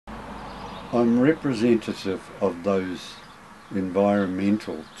I'm representative of those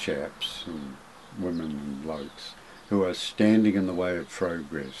environmental chaps and women and blokes who are standing in the way of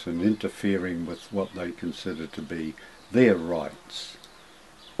progress and interfering with what they consider to be their rights.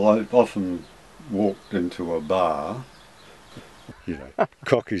 I've often walked into a bar, you know,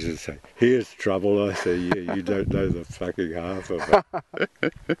 cockies would say, "Here's trouble." I say, "Yeah, you don't know the fucking half of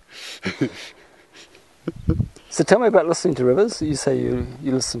it." So tell me about listening to rivers. You say you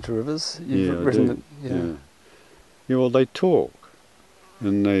listen to rivers. You've written I do. Yeah, well, they talk,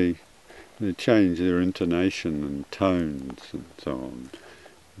 and they change their intonation and tones and so on.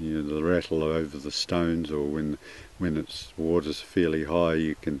 You know, the rattle over the stones, or when its water's fairly high,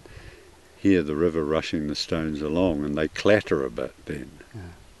 you can hear the river rushing the stones along, and they clatter a bit then.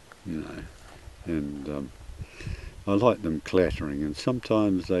 Yeah. You know, and I like them clattering, and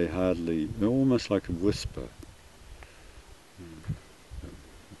sometimes they're almost like a whisper.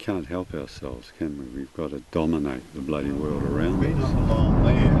 We can't help ourselves, can we? We've got to dominate the bloody world around us. Been up along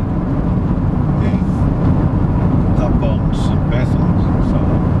there, and up on St Bathans and so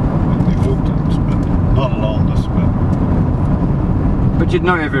on, with the Ogdens, but not along this bit. But you'd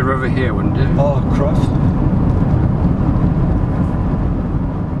know every river here, wouldn't you? Oh, across.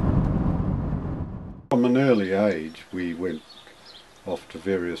 From an early age, we went off to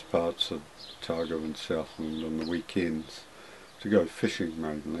various parts of Otago and Southland on the weekends to go fishing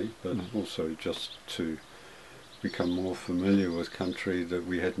mainly, but also just to become more familiar with country that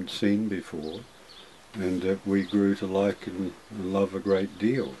we hadn't seen before, and that we grew to like and love a great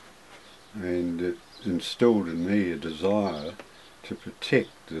deal. And it instilled in me a desire to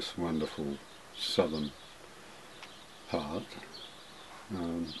protect this wonderful southern part,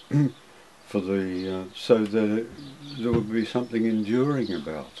 so that there would be something enduring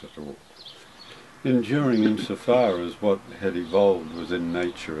about it all. Enduring insofar as what had evolved within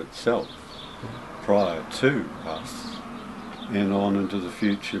nature itself prior to us, and on into the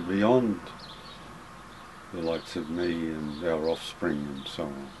future beyond the likes of me and our offspring and so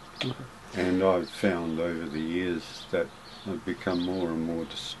on. And I've found over the years that I've become more and more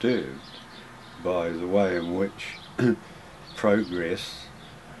disturbed by the way in which progress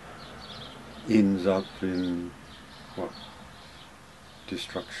ends up in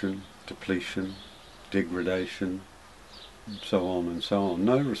destruction, depletion, degradation, and so on and so on.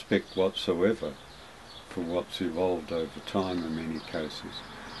 No respect whatsoever for what's evolved over time in many cases.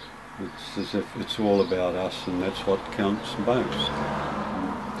 It's as if it's all about us, and that's what counts most.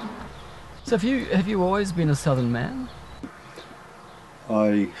 So have you always been a southern man?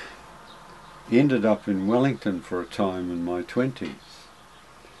 I ended up in Wellington for a time in my 20s,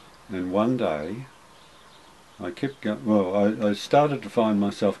 and one day I kept going. Well, I started to find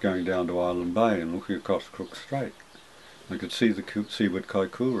myself going down to Island Bay and looking across Cook Strait. I could see the seaward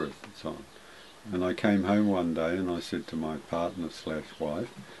Kaikoura and so on. And I came home one day and I said to my partner /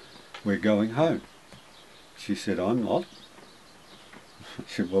 wife, "We're going home." She said, "I'm not." I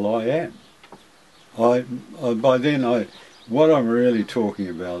said, "Well, I am." By then, what I'm really talking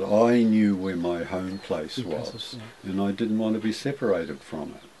about, I knew where my home place was, and I didn't want to be separated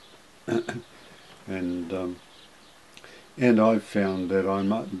from it. And I've found that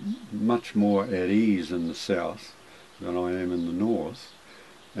I'm much more at ease in the south than I am in the north,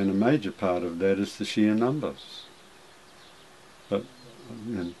 and a major part of that is the sheer numbers.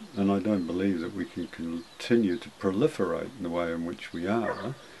 And I don't believe that we can continue to proliferate in the way in which we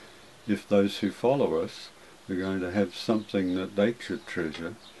are if those who follow us are going to have something that they should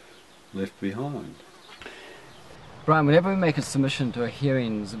treasure left behind. Brian, whenever we make a submission to a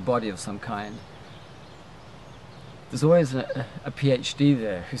hearings body of some kind, there's always a PhD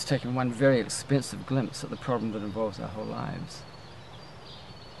there who's taken one very expensive glimpse at the problem that involves our whole lives.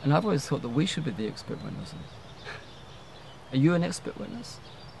 And I've always thought that we should be the expert witnesses. Are you an expert witness?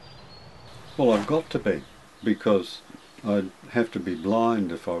 Well, I've got to be, because I'd have to be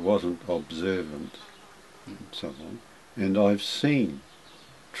blind if I wasn't observant and so on. And I've seen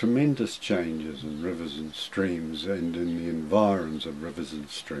tremendous changes in rivers and streams and in the environs of rivers and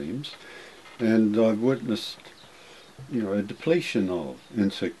streams. And I've witnessed, a depletion of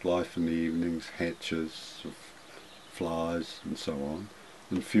insect life in the evenings, hatches of flies and so on,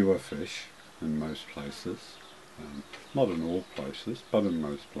 and fewer fish in most places. Not in all places, but in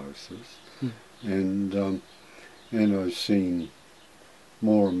most places. And I've seen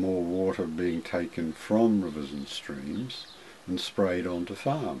more and more water being taken from rivers and streams and sprayed onto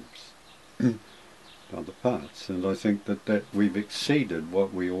farms, other parts. And I think that we've exceeded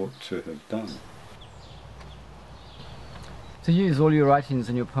what we ought to have done. So you use all your writings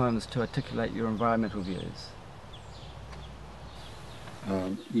and your poems to articulate your environmental views?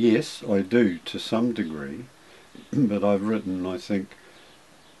 Yes, I do to some degree, but I've written, I think,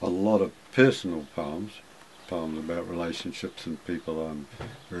 a lot of personal poems about relationships and people I'm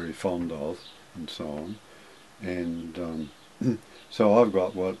very fond of, and so on. And so I've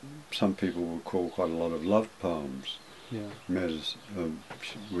got what some people would call quite a lot of love poems, Yeah. matters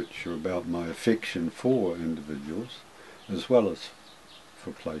which are about my affection for individuals as well as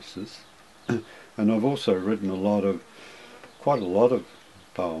for places. And I've also written quite a lot of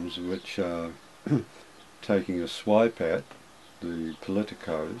poems which are taking a swipe at the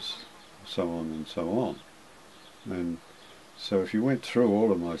politicos, so on and so on. And so if you went through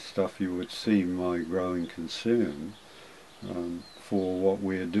all of my stuff, you would see my growing concern for what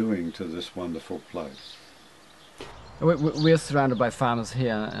we're doing to this wonderful place. We're surrounded by farmers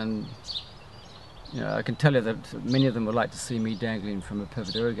here, and I can tell you that many of them would like to see me dangling from a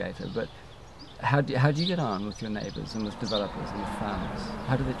pivot irrigator, but how do you get on with your neighbours and with developers and with farmers?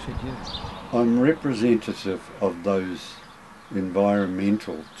 How do they treat you? I'm representative of those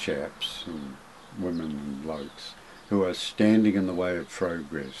environmental chaps and women and blokes who are standing in the way of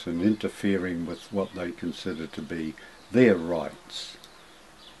progress and interfering with what they consider to be their rights.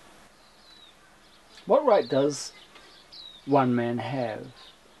 What right does one man have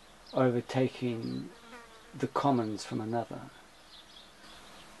over taking the commons from another?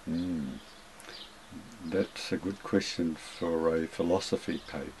 That's a good question for a philosophy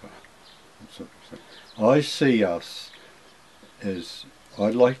paper. I see us as,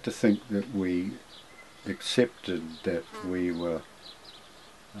 I'd like to think that we accepted that we were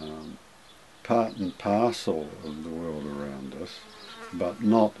part and parcel of the world around us, but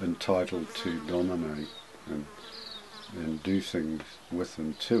not entitled to dominate and do things with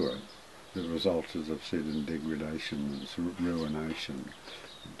and to it that result, as I've said, in degradation and ruination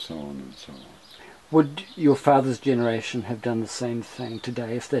and so on and so on. Would your father's generation have done the same thing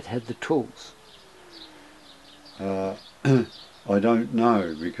today if they'd had the tools? I don't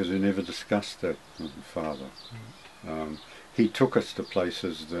know, because we never discussed that with my father. He took us to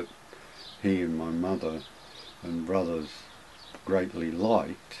places that he and my mother and brothers greatly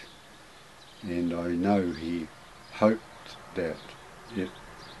liked, and I know he hoped that it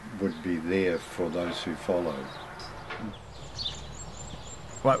would be there for those who followed.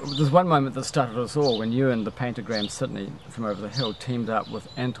 Well, there's one moment that started us all when you and the painter Graham Sidney from over the hill teamed up with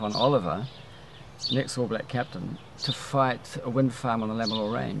Anton Oliver, an ex-All Black captain, to fight a wind farm on the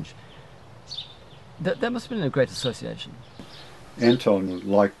Lammerlaw Range. That must have been a great association. Anton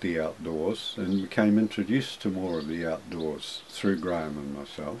liked the outdoors and became introduced to more of the outdoors through Graham and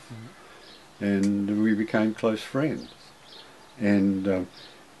myself, and we became close friends. And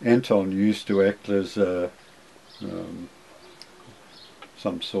Anton used to act as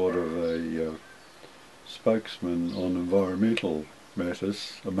some sort of a spokesman on environmental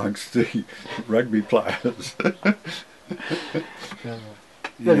matters amongst the rugby players.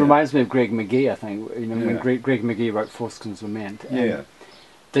 That reminds me of Greg McGee, I think. When Greg McGee wrote Forskins Were Meant. Yeah.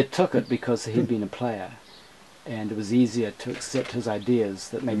 They took it because he'd been a player, and it was easier to accept his ideas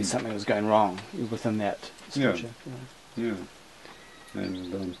that maybe something was going wrong within that structure. Yeah.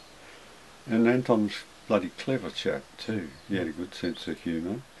 And Anton's bloody clever chap too. He had a good sense of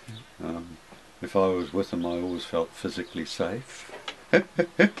humour. If I was with him, I always felt physically safe.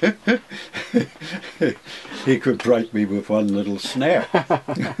 He could break me with one little snap.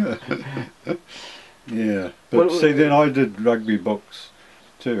 Yeah, but see, then I did rugby books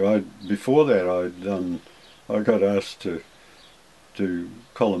too. Before that, I got asked to do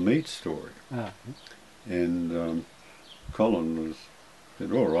Colin Mead's story, and Colin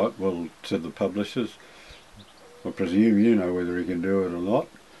said, "All right, well, to the publishers, I presume you know whether he can do it or not.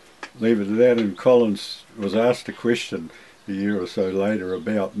 Leave it to that." And Collins was asked a question a year or so later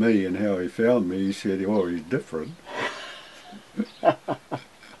about me and how he found me. He said, "Oh, he's different."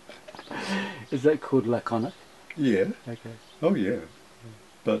 Is that called laconic? Yeah. Okay. Oh, yeah.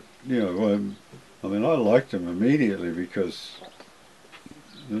 But, I mean, I liked him immediately because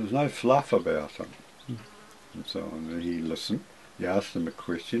there was no fluff about him. And so on. And he listened. You asked him a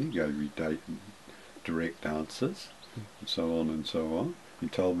question, he gave me direct answers, and so on and so on. He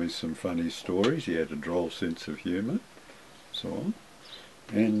told me some funny stories. He had a droll sense of humour, so on.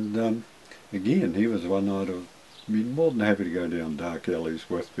 And again, he was one I'd have been more than happy to go down dark alleys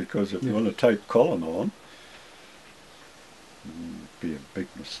with, because if you want to take Colin on, it'd be a big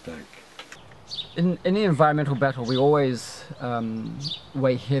mistake. In the environmental battle, we always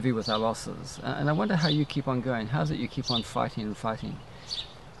weigh heavy with our losses, and I wonder how you keep on going. How is it you keep on fighting and fighting?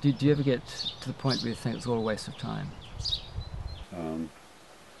 Do you ever get to the point where you think it's all a waste of time?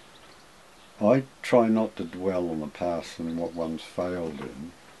 I try not to dwell on the past and what one's failed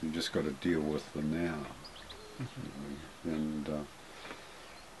in. You just got to deal with the now. And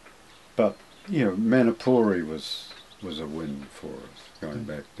but you know, Manipuri was a win for us going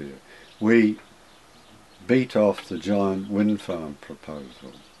back there. We beat off the giant wind farm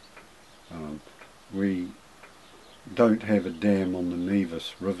proposal. We don't have a dam on the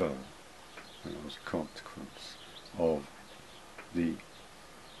Nevis River as a consequence of the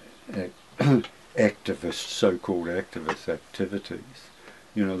activist, so-called activist activities.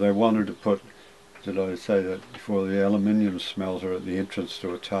 You know, they wanted to put, did I say that before, the aluminium smelter at the entrance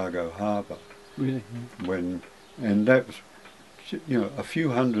to Otago Harbour. Really? And that was, you know, a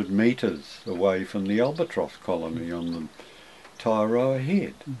few hundred metres away from the albatross colony on the Taiaroa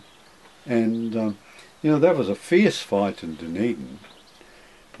Head. And, you know, that was a fierce fight in Dunedin.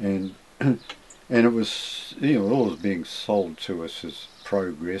 And and it was, you know, all was being sold to us as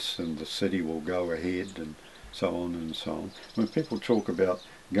progress and the city will go ahead and so on and so on. When people talk about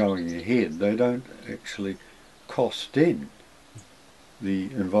going ahead, they don't actually cost in the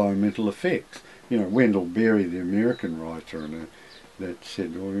environmental effects. You know, Wendell Berry, the American writer, that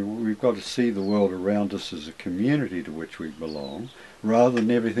said, well, we've got to see the world around us as a community to which we belong, rather than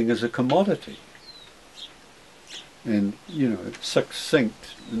everything as a commodity. And, you know, it's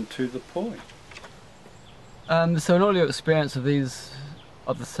succinct and to the point. So in all your experience of these,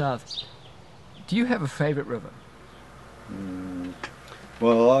 of the South, do you have a favourite river?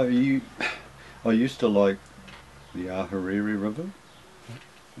 Well, I used to like the Ahuriri River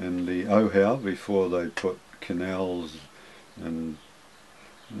and the Ohau before they put canals and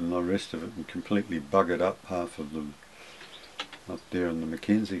the rest of it and completely buggered up half of them up there in the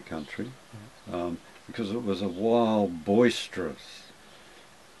Mackenzie country, because it was a wild, boisterous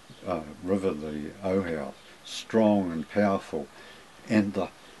river, the Ohau, strong and powerful, and the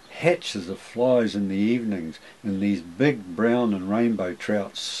hatches of flies in the evenings and these big brown and rainbow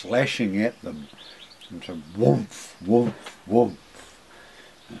trout slashing at them, and so woomph, woomph, woomph.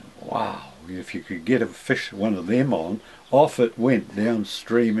 Wow, if you could get a fish, one of them on, off it went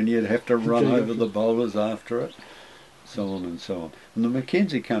downstream and you'd have to run over the boulders after it, so on and so on. And the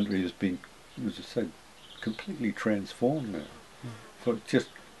Mackenzie country has been, as I said, completely transformed now. Just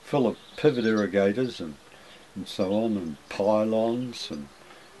full of pivot irrigators and so on, and pylons, and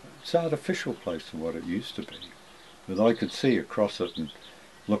it's an artificial place for what it used to be. But I could see across it and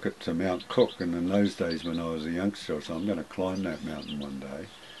look at Mount Cook, and in those days when I was a youngster, I said, I'm going to climb that mountain one day.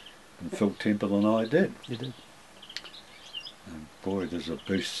 And Phil Temple and I did. You did. And boy, there's a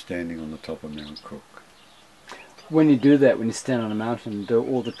boost standing on the top of Mount Cook. When you do that, when you stand on a mountain, do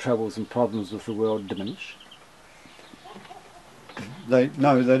all the troubles and problems with the world diminish?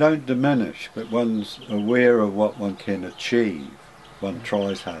 No, they don't diminish, but one's aware of what one can achieve. One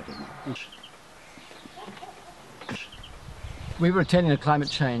tries hard enough. We were attending a climate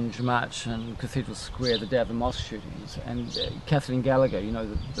change march in Cathedral Square the day of the mosque shootings, and Kathleen Gallagher, you know,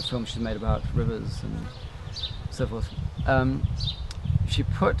 the film she made about rivers and so forth, she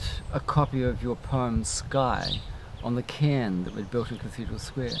put a copy of your poem Sky on the cairn that we'd built in Cathedral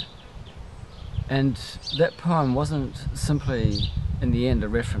Square. And that poem wasn't simply, in the end, a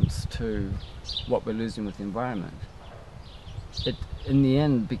reference to what we're losing with the environment. It, in the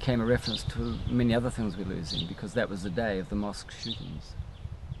end, became a reference to many other things we're losing, because that was the day of the mosque shootings.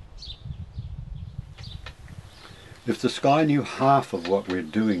 If the sky knew half of what we're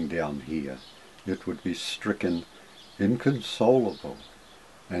doing down here, it would be stricken inconsolable,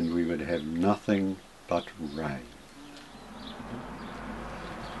 and we would have nothing but rain.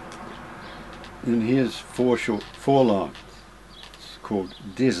 And here's four lines. It's called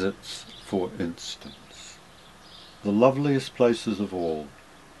Deserts, for instance. The loveliest places of all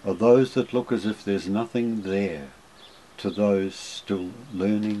are those that look as if there's nothing there, to those still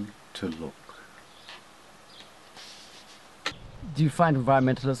learning to look. Do you find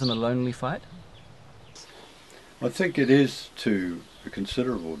environmentalism a lonely fight? I think it is to a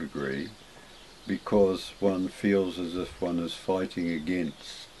considerable degree, because one feels as if one is fighting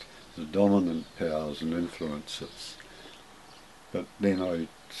against the dominant powers and influences. But then I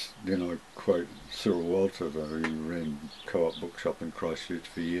quote Cyril Walter, who ran Co-op Bookshop in Christchurch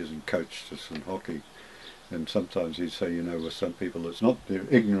for years and coached us in hockey. And sometimes he'd say, you know, with some people it's not their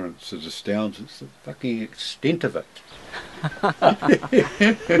ignorance that astounds, it's the fucking extent of it.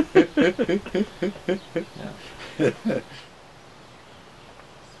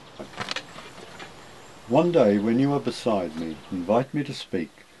 One day when you are beside me, invite me to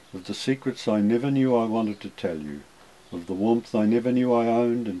speak of the secrets I never knew I wanted to tell you, of the warmth I never knew I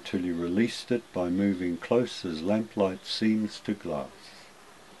owned until you released it by moving close as lamplight seems to glass.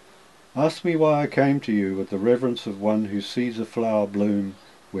 Ask me why I came to you with the reverence of one who sees a flower bloom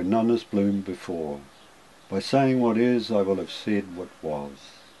where none has bloomed before. By saying what is, I will have said what was.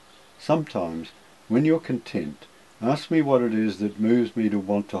 Sometimes, when you're content, ask me what it is that moves me to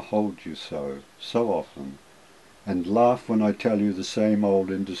want to hold you so often, and laugh when I tell you the same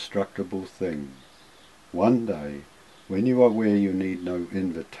old indestructible thing. One day, when you are where you need no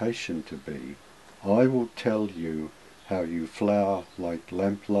invitation to be, I will tell you how you flower like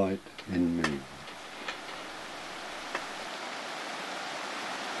lamplight in me.